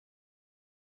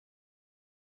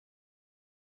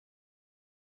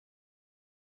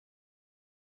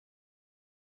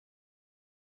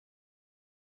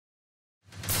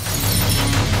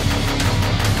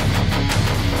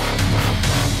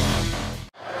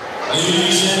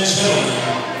Ladies and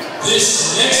gentlemen,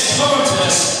 this next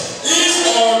contest is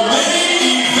our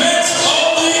main event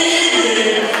of the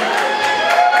evening.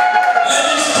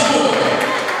 And it's for the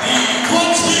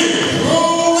Frontier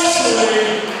Pro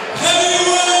Wrestling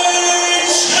Heavyweight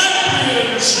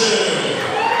Championship.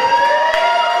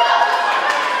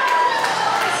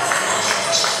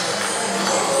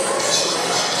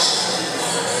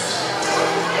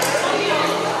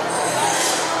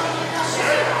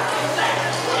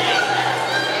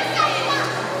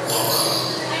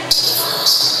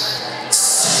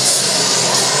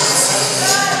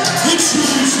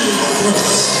 Introducing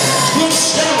first, the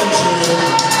challenger,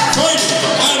 fighting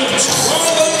out of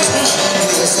tribal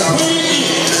position, weighing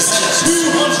in at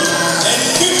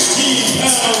 215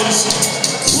 pounds,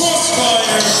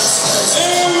 Crossfire,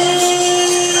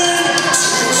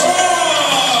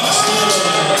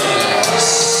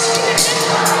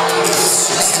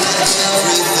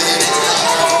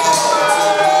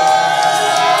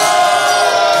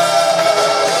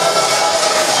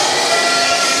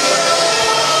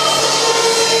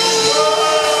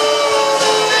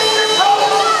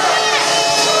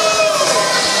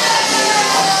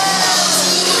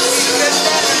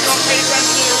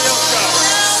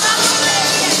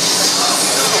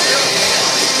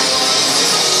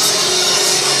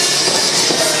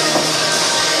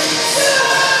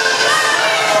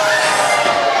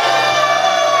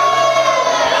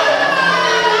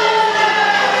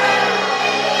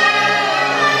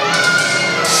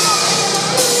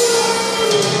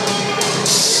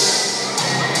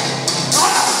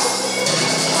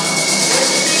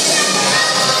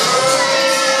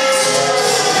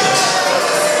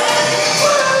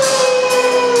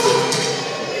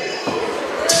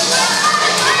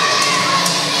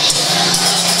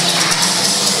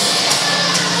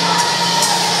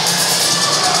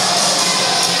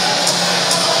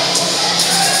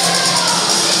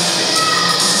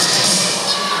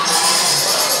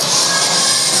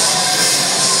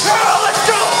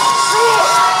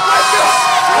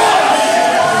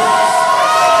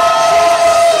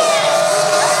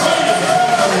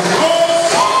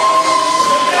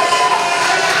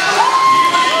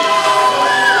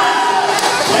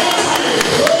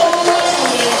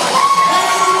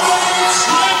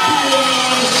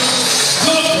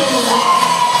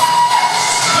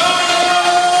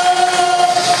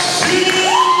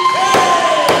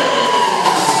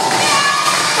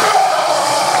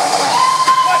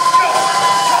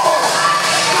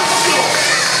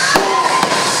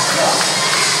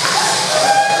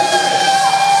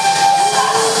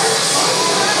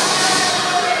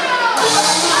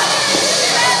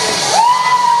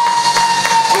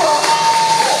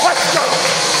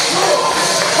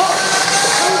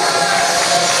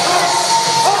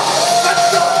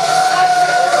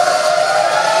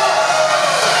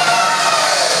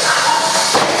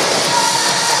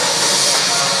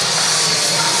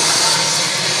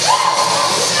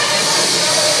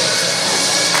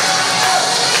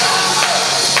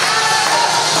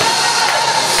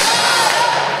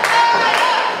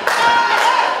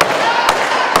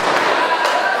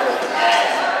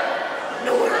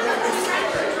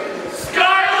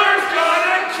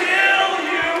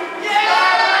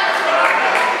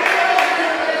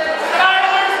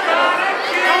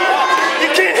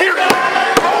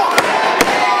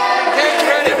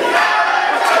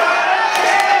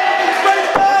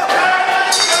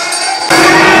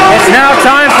 now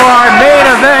time for our main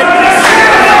event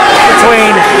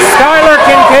between Skylar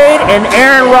Kincade and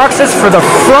Aaron Roxas for the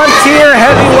Frontier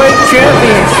Heavyweight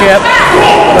Championship.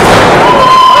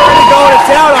 Already going to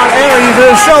town on Aaron. He's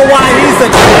going to show why he's the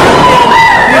champion.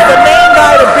 He's the main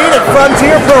guy to beat at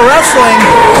Frontier Pro Wrestling.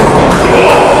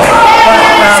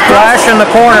 Flash in the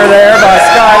corner there by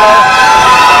Skylar.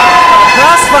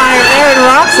 Crossfire Aaron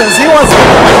Roxas. He wants to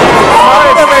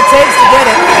whatever it takes to get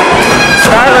it.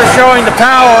 Skylar showing the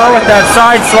power with that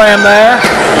side slam there.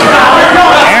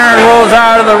 Aaron rolls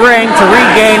out of the ring to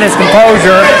regain his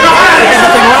composure. There's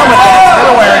nothing wrong with that. Good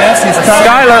awareness. He's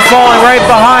Skylar falling right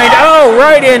behind. Oh,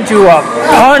 right into a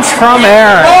punch from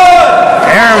Aaron.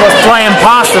 Aaron was playing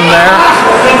possum there.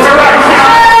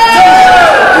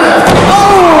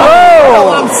 Oh!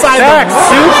 Back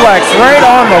suplex right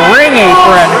on the ring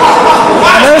apron.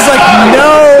 And there's like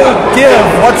no give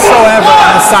whatsoever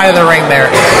on the side of the ring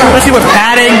there. Especially with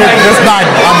padding, there's none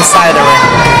on the side of the ring.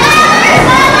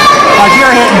 Like you're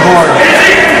hitting board.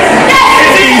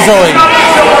 Easily.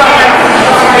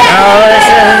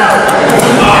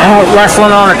 Now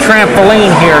wrestling on a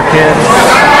trampoline here, kids.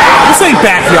 This ain't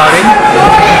backyarding.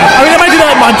 I mean, I might do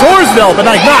that in Montoursville, but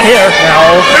like not here.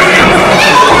 No.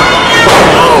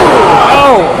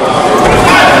 Oh!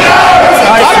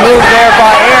 Nice move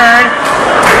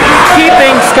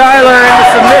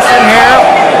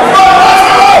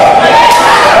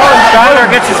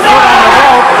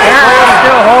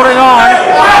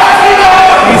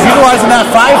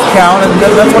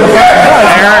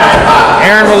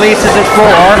Aaron releases it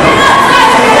forward.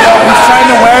 He's trying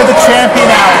to wear the champion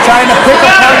out, trying to pick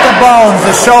apart the bones,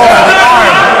 the shoulder, the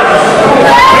arm.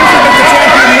 He's to make the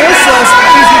champion useless.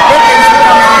 Easy pickings for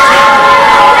coming to champion.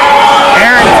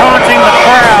 Aaron taunting the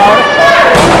crowd.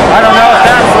 I don't know if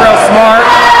that's real smart.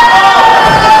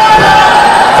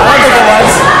 I don't think it was.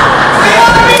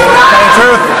 Tell the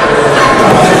truth.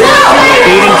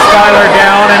 Beating Skylar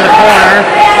down in the corner.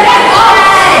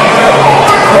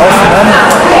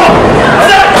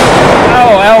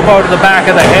 Oh, elbow to the back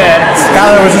of the head.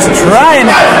 Skylar was just trying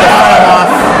to cut him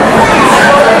off.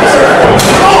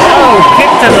 Oh, kick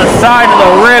to the side of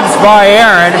the ribs by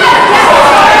Aaron.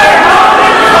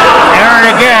 Aaron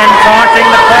again taunting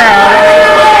the crowd.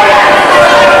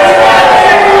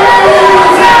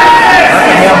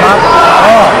 Working him up.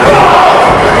 Oh.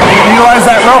 He utilize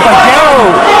that rope again.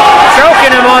 Oh,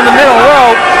 choking him on the middle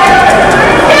rope.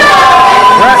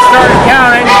 Ref started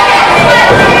counting.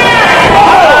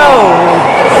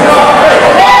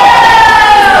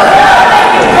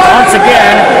 Once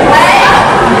again,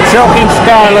 choking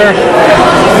Skylar.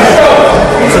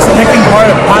 Just picking part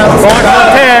of Pilot's Going for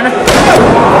 10.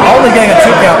 Only getting a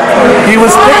 2 count. He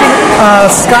was picking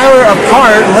Skylar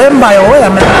apart limb by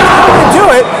limb. He could do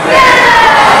it.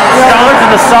 Going to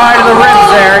the side of the ribs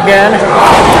there again.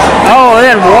 Oh, and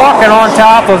then walking on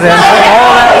top of him. Putting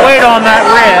all that weight on that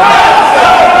rib.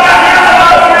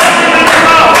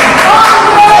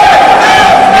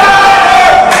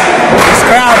 This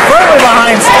crowd firmly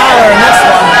behind Skylar in this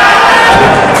one.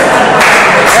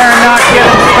 They're not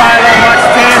giving Skylar much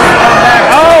chance to come back.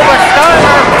 Oh, but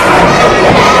Skylar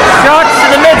shots to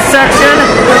the midsection.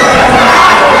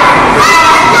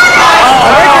 Oh,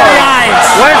 right to the eyes.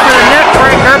 Went for the neck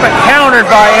breaker, but countered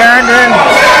by Aaron. Then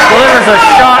delivers a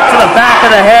shot to the back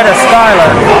of the head of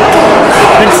Skylar.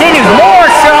 Continues more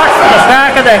shots to the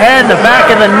back of the head, the back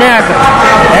of the neck.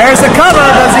 There's the cover.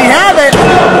 Does he have it?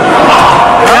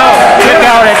 No, kick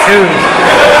out at 2.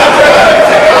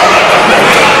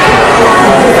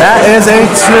 That is a 2.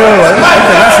 I think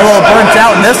the ref's a little burnt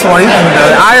out in this one. He's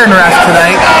the iron ref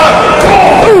tonight.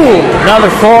 Ooh, another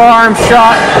forearm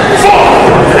shot.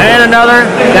 And another,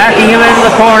 backing him into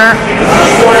the corner.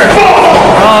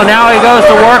 Oh, now he goes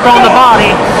to work on the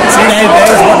body. See, he's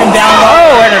working down low.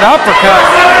 Oh, and an uppercut.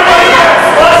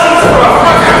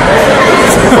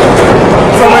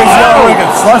 Somebody's yelling we can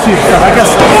slushy stuff. I guess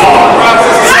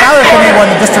Skylar can be one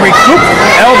just to recoup.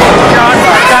 Elbow shot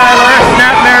by Skylar.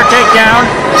 Snapmare takedown.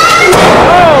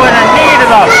 Oh, and a knee to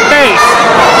the face.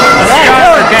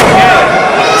 Skylar Kincade.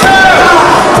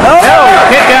 No,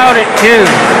 kick out at 2.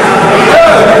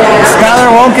 Skylar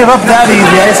won't give up that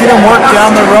easy. I see him work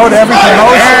down the road every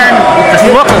promotion. Aaron, just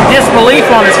look of disbelief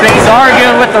on his face,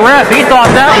 arguing with the ref. He thought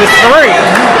that was 3.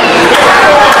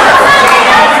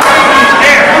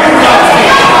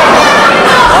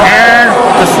 Aaron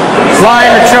just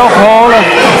flying the choke hold,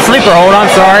 sleeper hold, I'm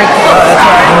sorry.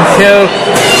 To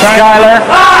Skylar.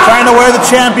 Trying to wear the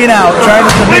champion out. Trying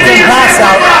to make him pass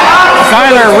out.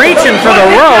 Skylar reaching for the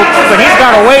rope, but he's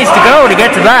got a ways to go to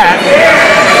get to that.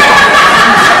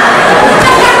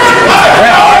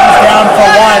 Ref brings down for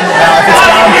 1. Now, if it's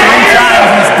down 3 times,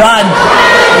 he's done.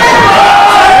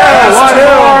 One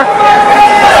more.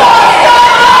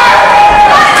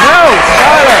 No,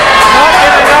 Skylar not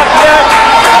giving up yet.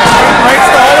 Breaks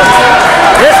the hold of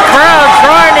 2. This crowd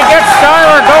trying to get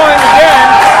Skylar going again.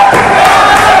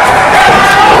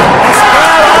 This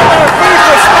crowd on their feet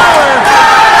for Skylar.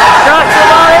 Shots to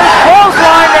line,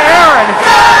 clothesline to Aaron.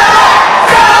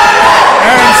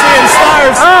 Aaron seeing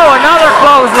stars. Oh, another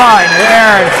clothesline to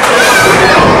Aaron.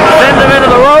 Sends him into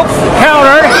the ropes,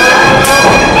 countered.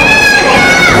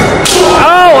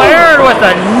 Oh, Aaron with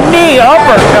a knee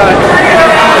uppercut.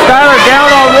 Skylar down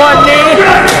on one knee.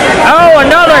 Oh,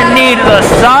 another knee to the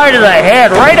side of the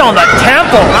head, right on the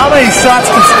temple. How many shots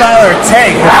can Skylar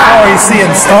take before he's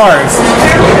seeing stars?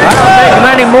 I don't think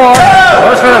many more.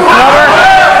 Goes for the cover.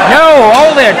 No,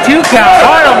 only a 2 count.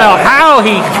 I don't know how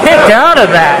he kicked out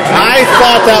of that. I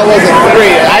thought that was a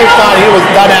 3. I thought he was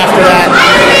done after that.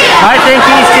 I think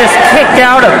he's just kicked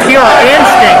out of pure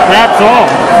instinct, that's all.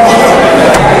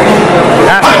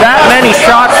 After that many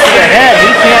shots to the head,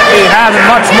 he can't be having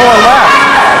much more left.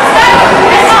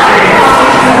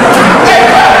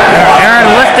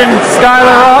 Aaron lifting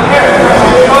Skylar up.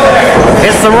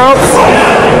 Hits the ropes.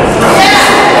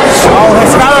 Oh,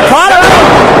 Skylar caught him.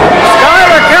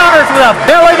 Skylar counters with a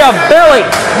belly to belly.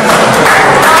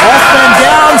 Left man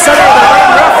down, center of the ring.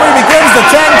 Referee begins the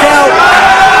 10 count.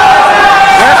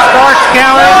 Ref starts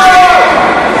counting.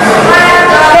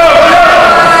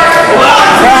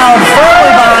 Crowd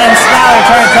firmly behind Skylar,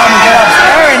 trying to tell him to get up.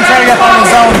 Aaron trying to get on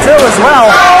his own too as well.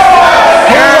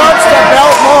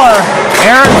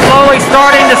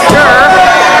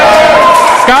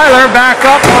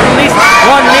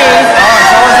 one knee. Oh,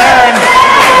 so is Aaron.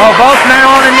 Oh, both men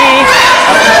on a knee.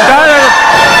 Skylar,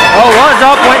 was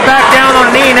up, went back down on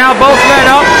a knee. Now both men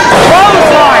up.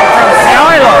 Clothesline from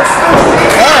Skylar.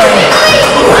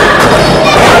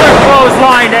 Another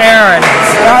clothesline to Aaron.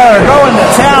 Skylar going to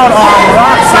town on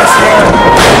Roxas here.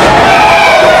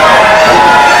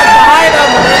 Behind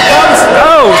him comes.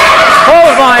 Oh,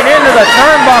 clothesline into the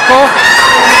turnbuckle.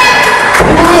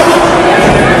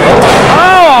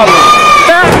 Oh,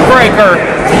 backbreaker.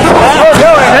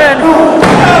 And then,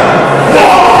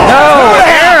 no,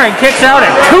 Aaron kicks out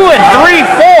at 2 and 3,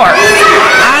 4.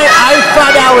 I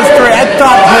thought that was great. I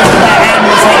thought that hand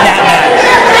was in that match.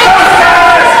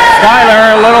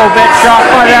 Skylar a little bit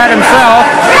shocked by that himself.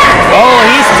 Oh,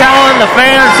 he's telling the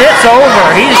fans it's over.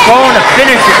 He's going to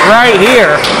finish it right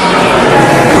here.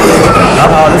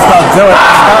 Uh-oh, this will do it.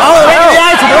 Oh, the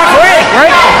eyes of the referee.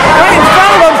 Right in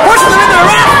front of him, pushing them into the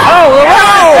ref. Oh, the ref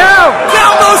is down.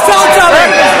 Down goes Teletubby.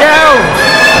 Ref is down.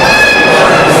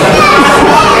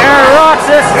 Aaron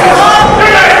Roxas.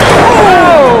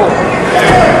 Oh.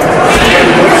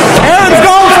 Aaron's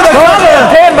going for the cover.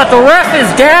 Pin, but the ref is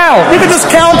down. You can just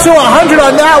count to 100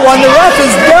 on that one. The ref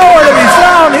is nowhere to be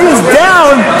found. He is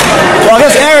down. Well, I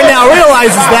guess Aaron now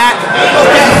realizes that.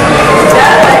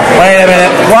 Wait a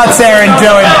minute. What's Aaron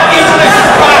doing?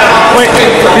 Wait,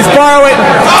 he's borrowing.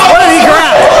 What did he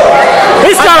grab?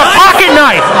 He's got a pocket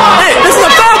knife. Hey, this is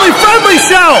a family-friendly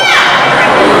show.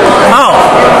 Oh.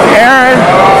 Aaron.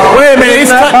 Wait a minute.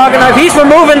 He's pocket knife. He's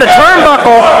removing the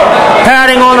turnbuckle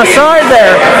padding on the side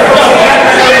there.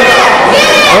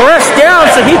 The ref's down,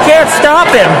 so he can't stop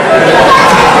him.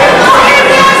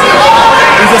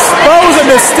 He's exposing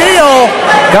the steel.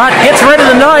 Gets rid of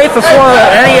the knife before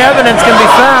any evidence can be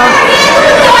found.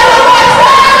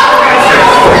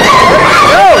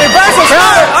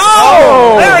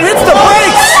 Oh! Aaron hits the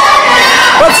brakes.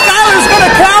 But Skylar's going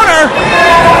to counter.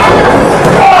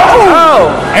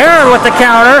 Oh! Aaron with the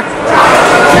counter.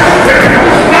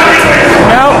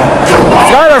 Now,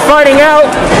 Skylar fighting out.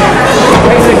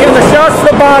 He's giving the shots to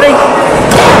the body.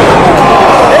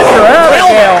 Mr.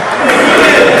 Abigail.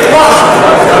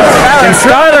 Can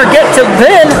Skylar get to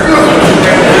pin?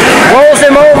 Rolls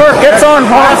him over, gets on.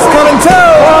 That's coming too.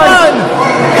 1,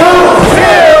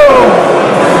 2.